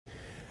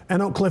An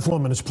Oak Cliff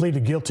woman has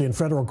pleaded guilty in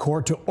federal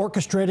court to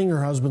orchestrating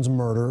her husband's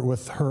murder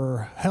with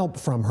her help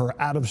from her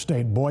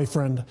out-of-state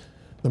boyfriend.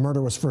 The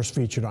murder was first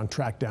featured on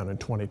Trackdown in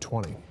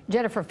 2020.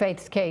 Jennifer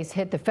Faith's case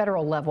hit the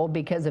federal level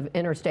because of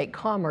interstate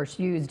commerce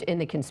used in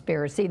the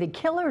conspiracy. The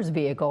killer's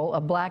vehicle, a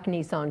black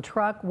Nissan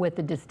truck with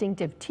the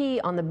distinctive T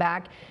on the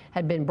back,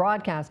 had been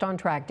broadcast on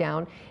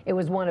Trackdown. It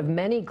was one of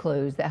many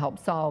clues that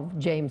helped solve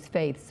James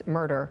Faith's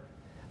murder.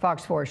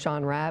 Fox 4's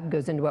Sean Rabb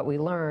goes into what we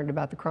learned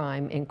about the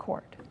crime in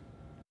court.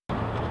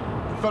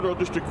 Federal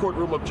District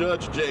Courtroom of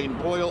Judge Jane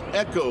Boyle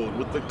echoed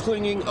with the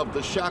clinging of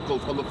the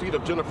shackles on the feet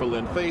of Jennifer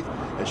Lynn Faith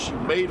as she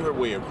made her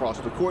way across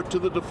the court to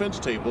the defense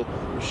table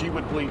where she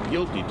would plead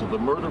guilty to the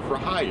murder for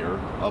hire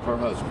of her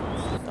husband.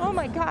 Oh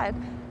my God,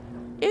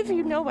 if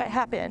you know what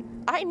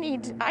happened, I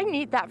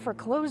need that for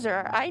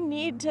closure. I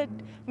need to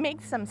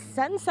make some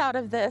sense out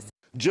of this.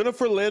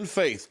 Jennifer Lynn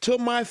Faith to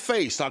my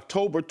face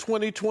October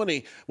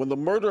 2020 when the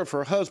murder of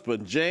her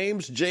husband,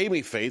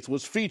 Jamie Faith,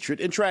 was featured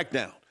in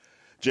Trackdown.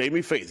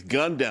 Jamie Faith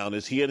gunned down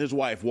as he and his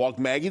wife walked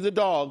Maggie the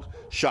dog,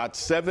 shot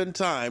 7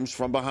 times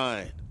from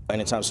behind.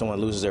 Anytime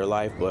someone loses their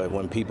life, but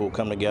when people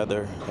come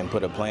together and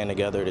put a plan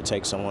together to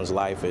take someone's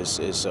life,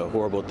 it's a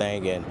horrible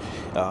thing, and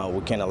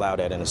we can't allow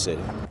that in the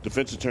city.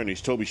 Defense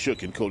attorneys Toby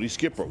Shook and Cody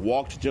Skipper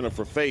walked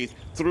Jennifer Faith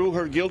through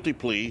her guilty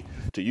plea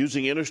to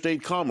using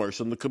interstate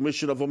commerce in the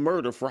commission of a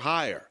murder for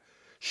hire.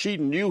 She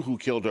knew who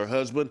killed her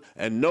husband,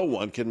 and no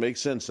one can make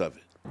sense of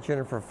it.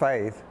 Jennifer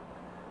Faith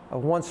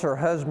wants her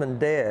husband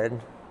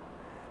dead,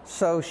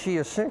 so she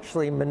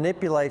essentially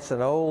manipulates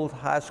an old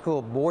high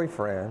school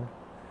boyfriend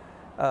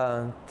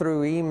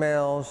through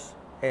emails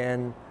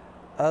and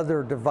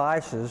other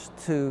devices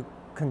to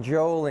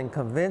cajole and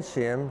convince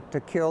him to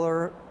kill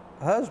her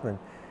husband,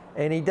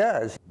 and he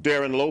does.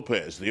 Darren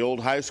Lopez, the old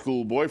high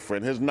school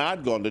boyfriend, has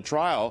not gone to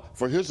trial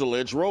for his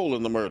alleged role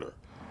in the murder.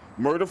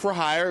 Murder for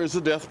hire is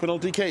a death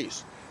penalty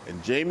case,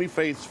 and Jamie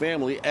Faith's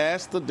family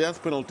asked the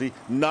death penalty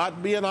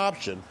not be an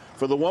option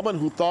for the woman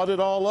who thought it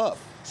all up,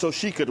 so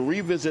she could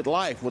revisit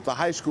life with the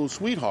high school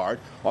sweetheart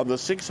on the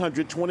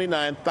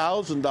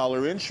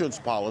 $629,000 insurance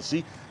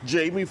policy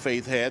Jamie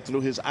Faith had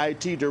through his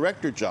IT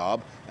director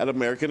job at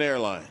American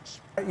Airlines.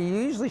 You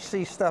usually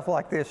see stuff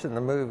like this in the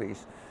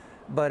movies,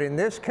 but in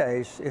this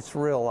case, it's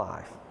real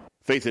life.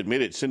 Faith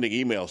admitted sending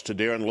emails to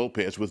Darren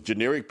Lopez with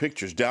generic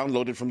pictures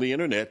downloaded from the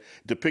internet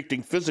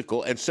depicting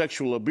physical and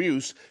sexual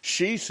abuse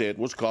she said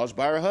was caused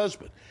by her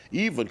husband,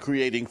 even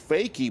creating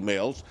fake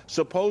emails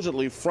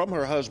supposedly from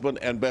her husband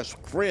and best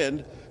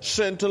friend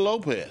sent to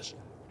Lopez.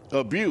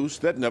 Abuse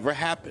that never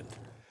happened.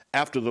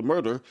 After the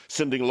murder,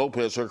 sending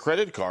Lopez her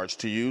credit cards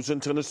to use in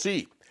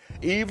Tennessee,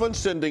 even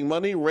sending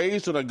money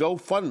raised in a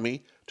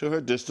GoFundMe to her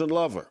distant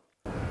lover.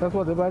 That's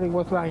what the body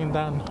was lying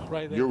down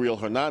right there. Uriel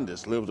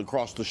Hernandez lived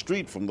across the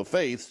street from the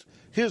Faiths.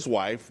 His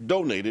wife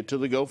donated to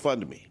the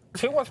GoFundMe.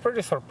 She was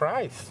pretty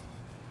surprised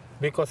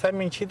because, I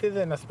mean, she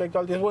didn't expect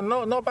all this. Well,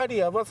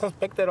 nobody ever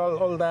suspected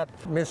all that.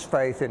 Miss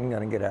Faith isn't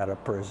going to get out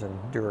of prison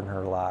during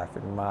her life,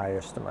 in my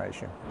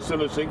estimation.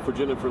 Sentencing for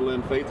Jennifer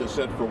Lynn Faith is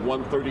set for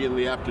 1:30 in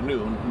the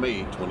afternoon,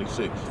 May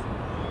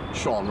 26th.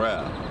 Sean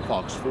Rabb,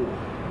 Fox 4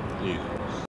 News.